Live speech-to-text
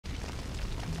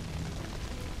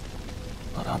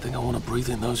Don't think I want to breathe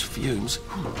in those fumes.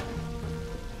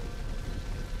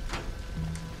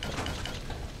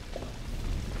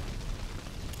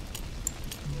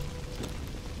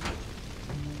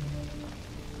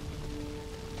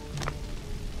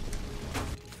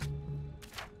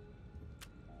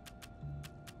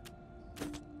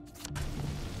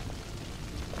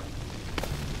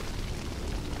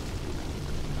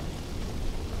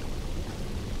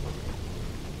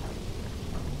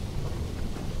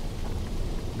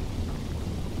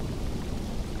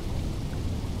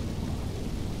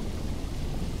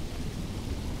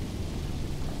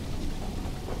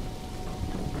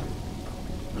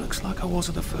 Looks like I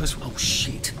wasn't the first one. Oh,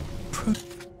 shit. Prudence.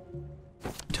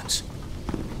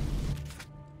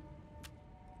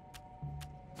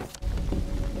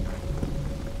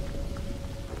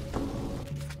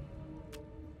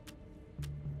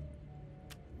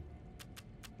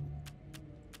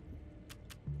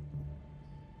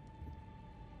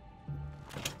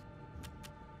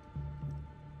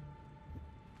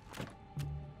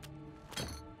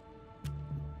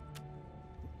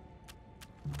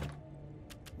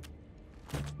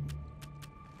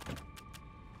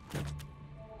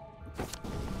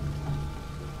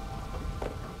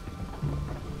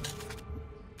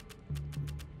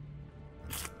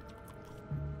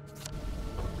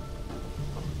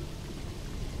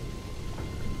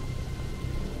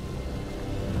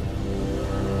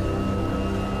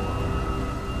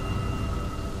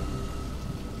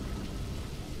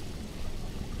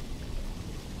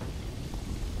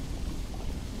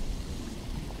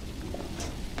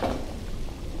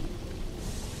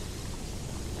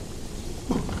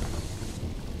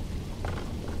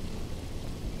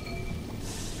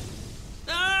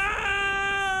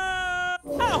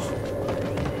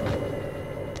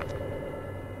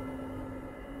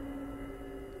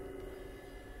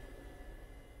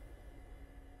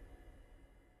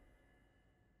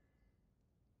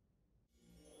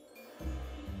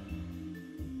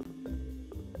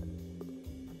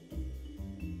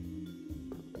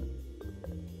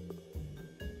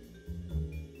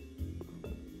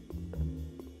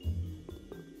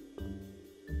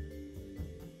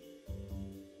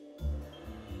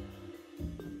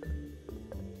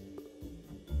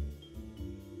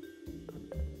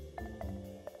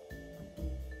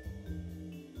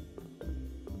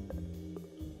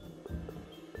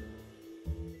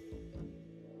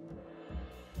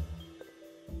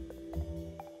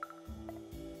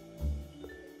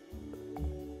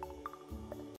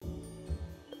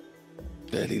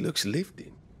 Barely looks lived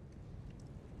in.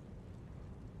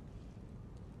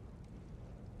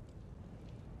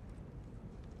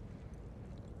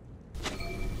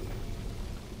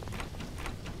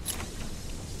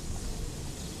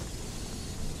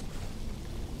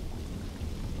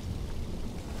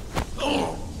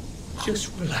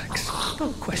 Just relax.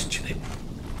 Don't question it.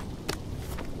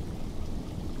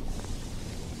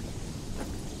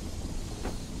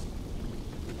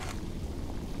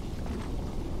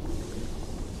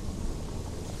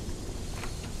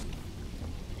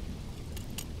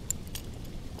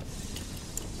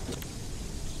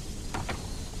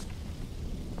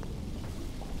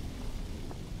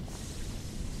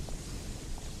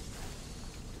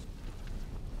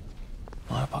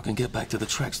 I hope I can get back to the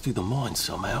tracks through the mine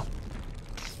somehow.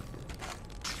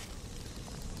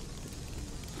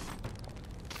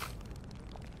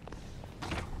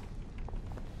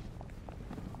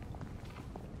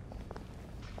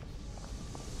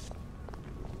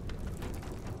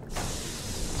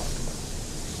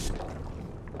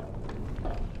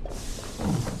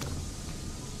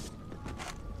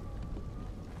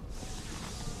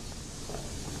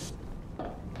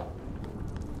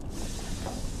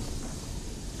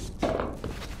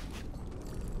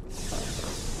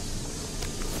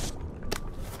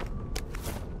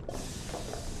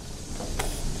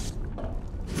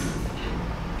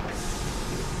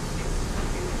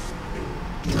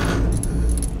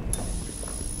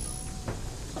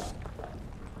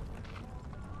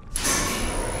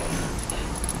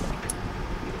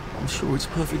 I'm sure it's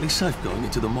perfectly safe going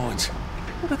into the mines.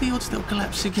 What are the odds they'll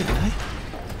collapse again, eh?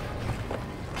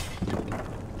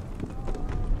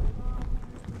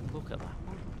 Look at that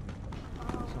one.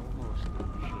 It's almost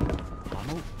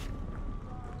camel.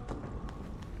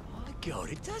 My God,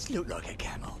 it does look like a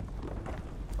camel.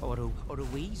 Or a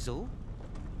weasel.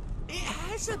 It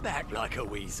has a back like a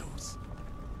weasel's.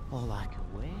 Or like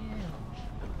a whale.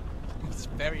 It's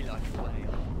very like a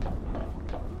whale.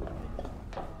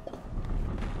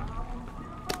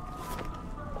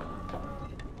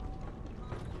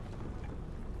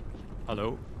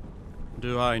 Hello?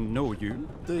 Do I know you?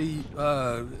 The,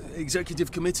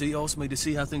 executive committee asked me to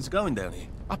see how things are going down here.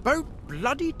 About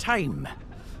bloody time.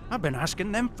 I've been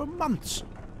asking them for months.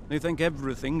 They think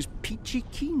everything's peachy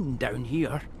keen down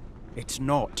here. It's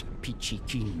not peachy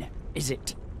keen, is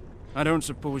it? I don't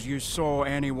suppose you saw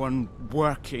anyone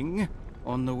working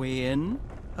on the way in?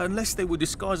 Unless they were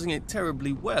disguising it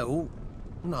terribly well,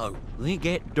 no. They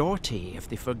get dirty if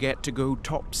they forget to go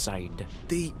topside.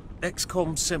 The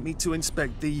XCOM sent me to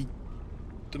inspect the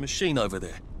machine over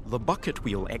there. The bucket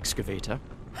wheel excavator?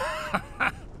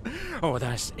 Oh,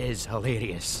 that is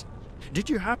hilarious. Did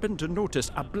you happen to notice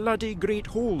a bloody great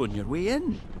hole on your way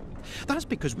in? That's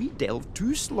because we delved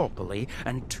too sloppily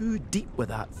and too deep with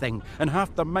that thing, and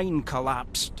half the mine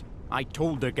collapsed. I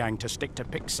told the gang to stick to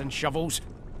picks and shovels.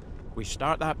 We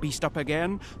start that beast up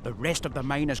again, the rest of the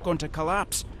mine is going to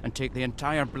collapse and take the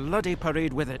entire bloody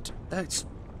parade with it. That's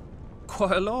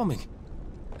quite alarming.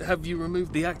 Have you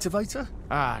removed the activator?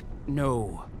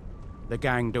 No. The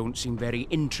gang don't seem very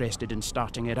interested in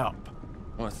starting it up.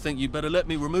 I think you better let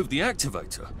me remove the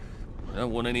activator. I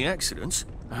don't want any accidents.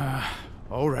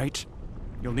 All right.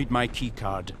 You'll need my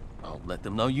keycard. I'll let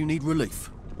them know you need relief.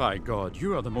 By God,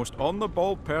 you are the most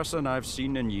on-the-ball person I've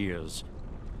seen in years.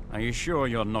 Are you sure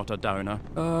you're not a downer?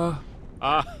 Oh.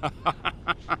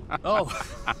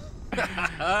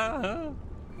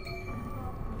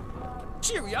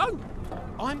 Cheerio!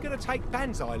 I'm gonna take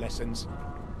Banzai lessons.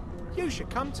 You should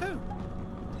come too.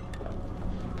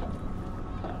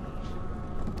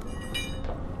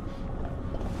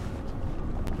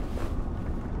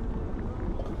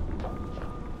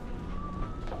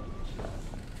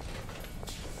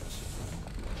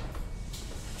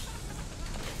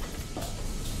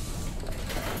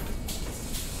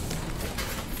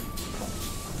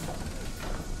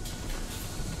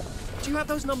 Do you have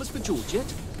those numbers for George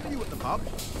yet? Are you at the pub?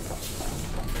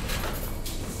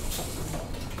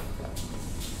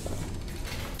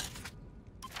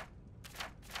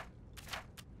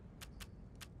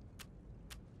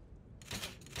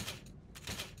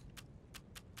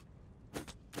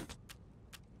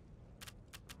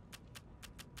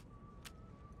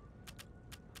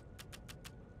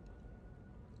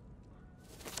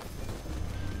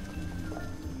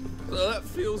 Well, that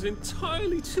feels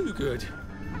entirely too good.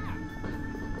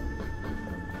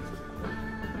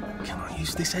 Can I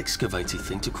use this excavator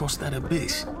thing to cross that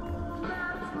abyss?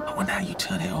 I wonder how you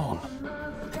turn it on.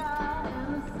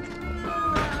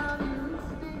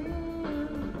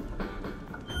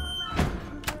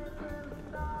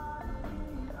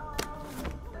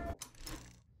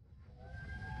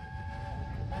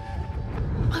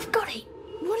 I've got it!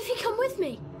 What if you come with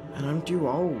me? And I'm too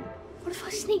old. What if I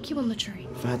sneak you on the train?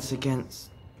 That's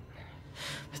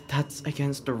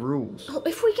against the rules. Oh,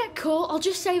 if we get caught, I'll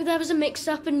just say there was a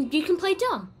mix-up and you can play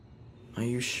dumb. Are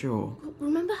you sure?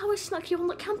 Remember how I snuck you on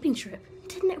that camping trip?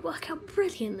 Didn't it work out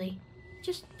brilliantly?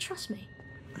 Just trust me.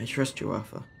 I trust you,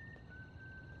 Arthur.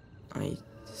 I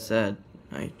said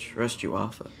I trust you,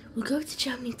 Arthur. We'll go to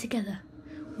Germany together.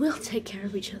 We'll take care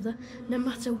of each other, no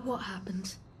matter what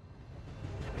happens.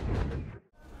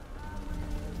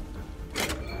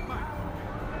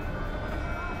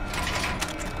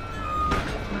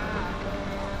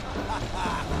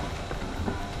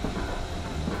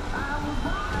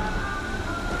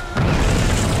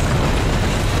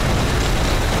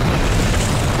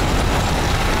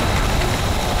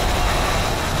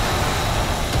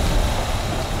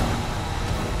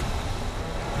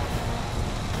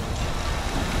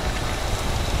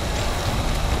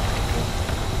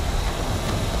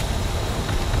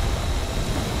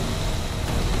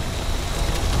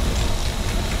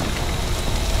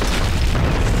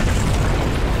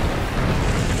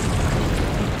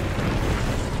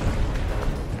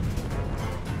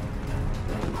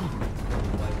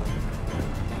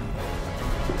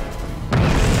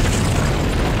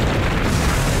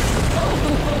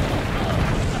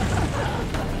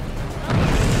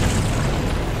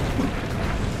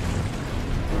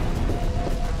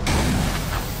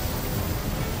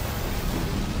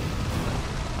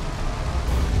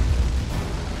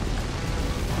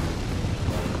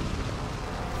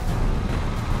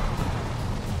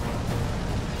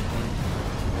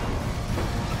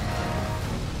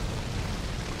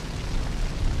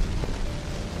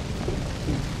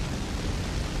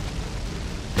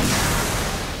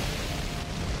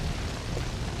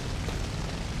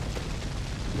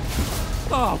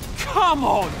 Oh, come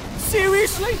on!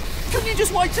 Seriously? Couldn't you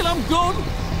just wait till I'm gone?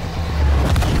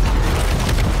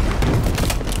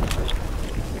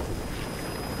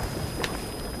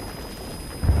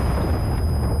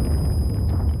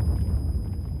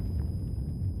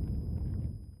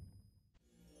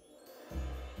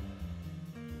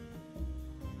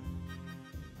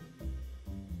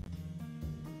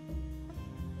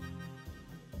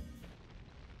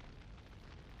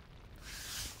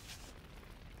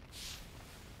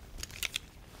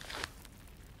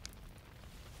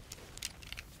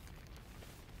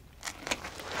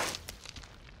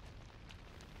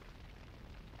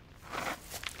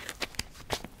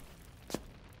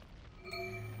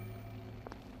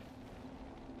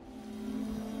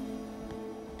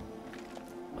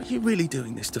 you really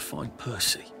doing this to find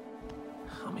Percy?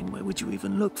 I mean, where would you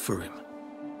even look for him?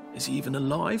 Is he even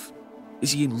alive?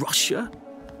 Is he in Russia?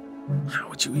 How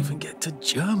would you even get to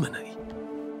Germany?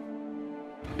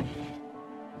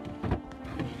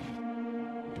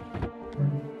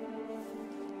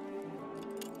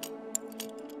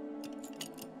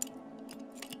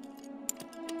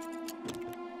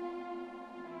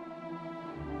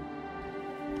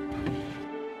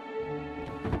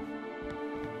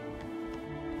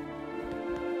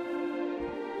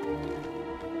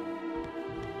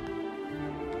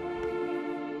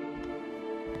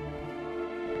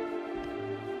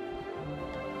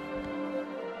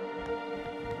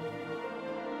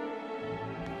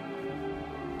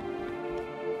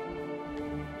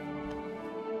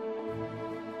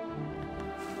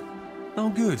 Oh,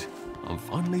 good. I'm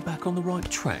finally back on the right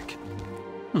track.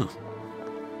 Hmm.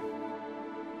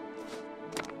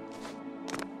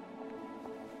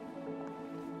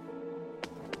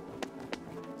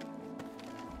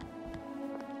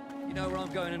 You know where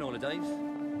I'm going on holidays?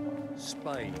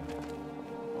 Spain.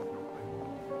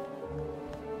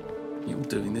 You're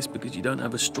doing this because you don't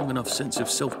have a strong enough sense of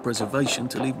self-preservation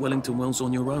to leave Wellington Wells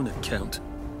on your own account,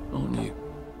 aren't you?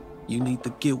 You need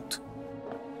the guilt.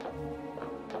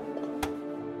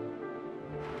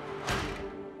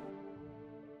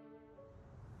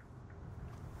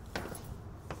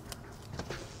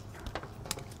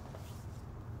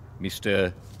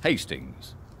 Mr.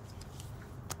 Hastings.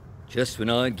 Just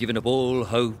when I'd given up all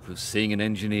hope of seeing an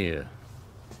engineer.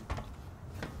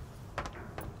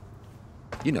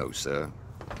 You know, sir,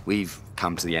 we've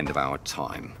come to the end of our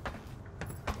time.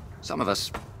 Some of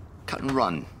us cut and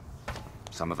run.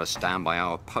 Some of us stand by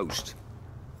our post.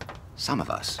 Some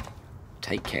of us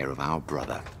take care of our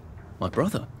brother. My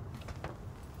brother?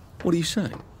 What are you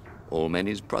saying? All men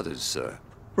is brothers, sir.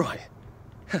 Right.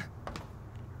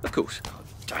 Of course.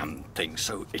 Damn thing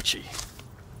so itchy.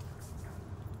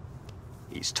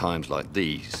 It's times like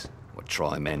these what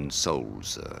try men's souls,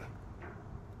 sir.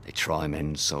 They try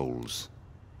men's souls.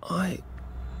 I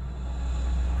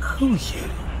know you.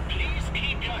 Please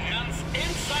keep your hands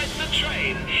inside the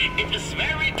train. It is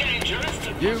very dangerous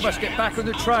to put You must your get back on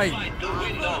the hands train. outside the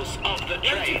windows of the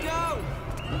train.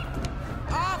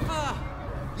 Arthur!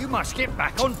 You must get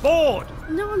back on board!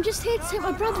 No, I'm just here to take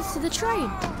my brothers to the train.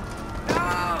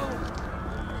 No!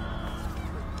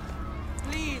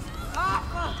 Please!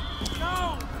 Arthur!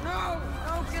 No! No!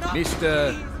 No! Get up!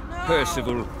 Mr. Please, no.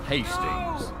 Percival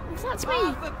Hastings. That's me,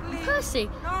 Arthur, please. Percy.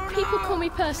 No, People no, call me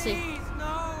Percy. Please,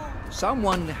 no!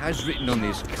 Someone has written on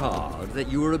this card that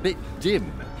you are a bit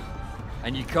dim,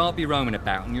 and you can't be roaming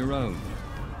about on your own.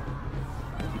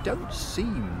 You don't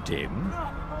seem dim.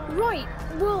 Right,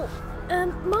 well,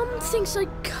 Mum thinks I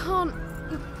can't...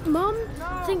 Mum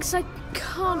thinks I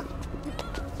can't...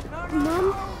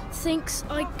 Mum thinks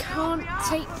I can't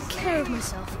take care of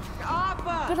myself.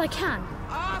 Arthur! But I can.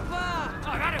 Arthur!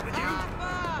 I've had it with you!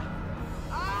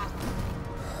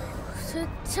 To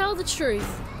tell the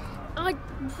truth, I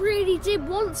really did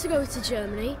want to go to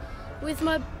Germany with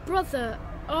my brother,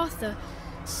 Arthur.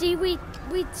 See, we'd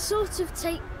sort of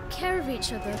take care of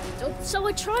each other. So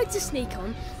I tried to sneak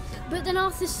on, but then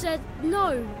Arthur said,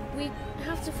 no, we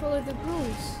have to follow the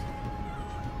rules.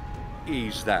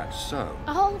 Is that so?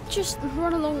 I'll just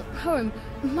run along home.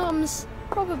 Mum's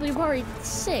probably worried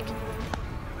sick.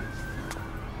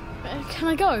 Can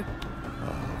I go?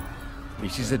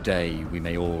 This is a day we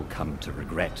may all come to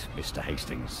regret, Mr.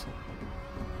 Hastings.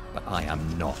 But I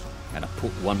am not going to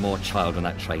put one more child on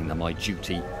that train than my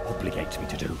duty obligates me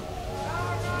to do.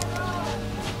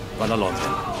 Run along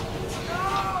then.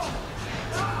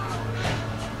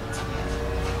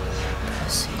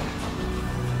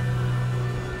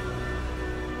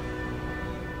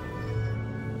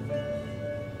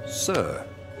 Sir,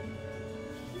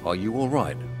 are you all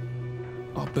right?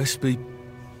 I'll best be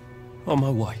on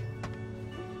my way.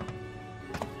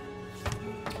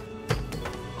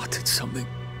 I did something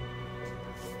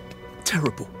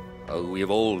terrible. Oh, we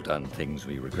have all done things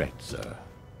we regret, sir.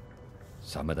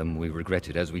 Some of them we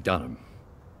regretted as we done them.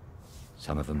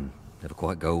 Some of them never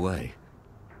quite go away.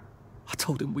 I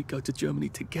told him we'd go to Germany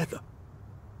together.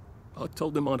 I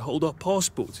told him I'd hold our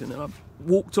passports, and then I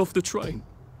walked off the train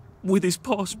with his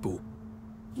passport.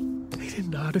 He didn't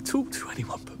know how to talk to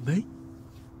anyone but me.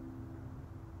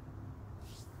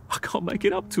 I can't make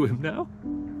it up to him now.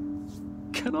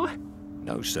 Can I?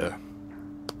 No, sir.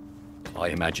 I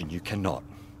imagine you cannot.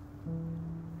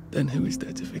 Then who is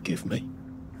there to forgive me?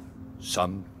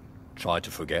 Some try to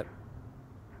forget.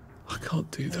 I can't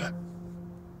do that.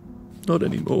 Not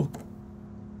anymore.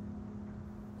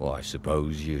 Well, I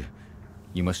suppose you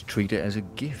must treat it as a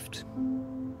gift.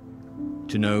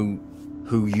 to know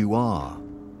who you are.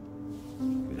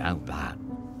 Without that,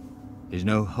 there's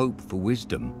no hope for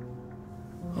wisdom.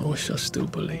 I wish I still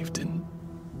believed in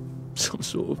some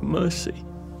sort of mercy.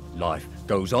 Life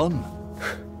goes on.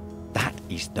 That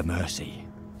is the mercy.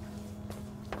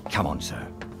 Come on, sir.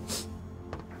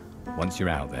 Once you're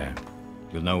out there,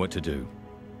 you'll know what to do.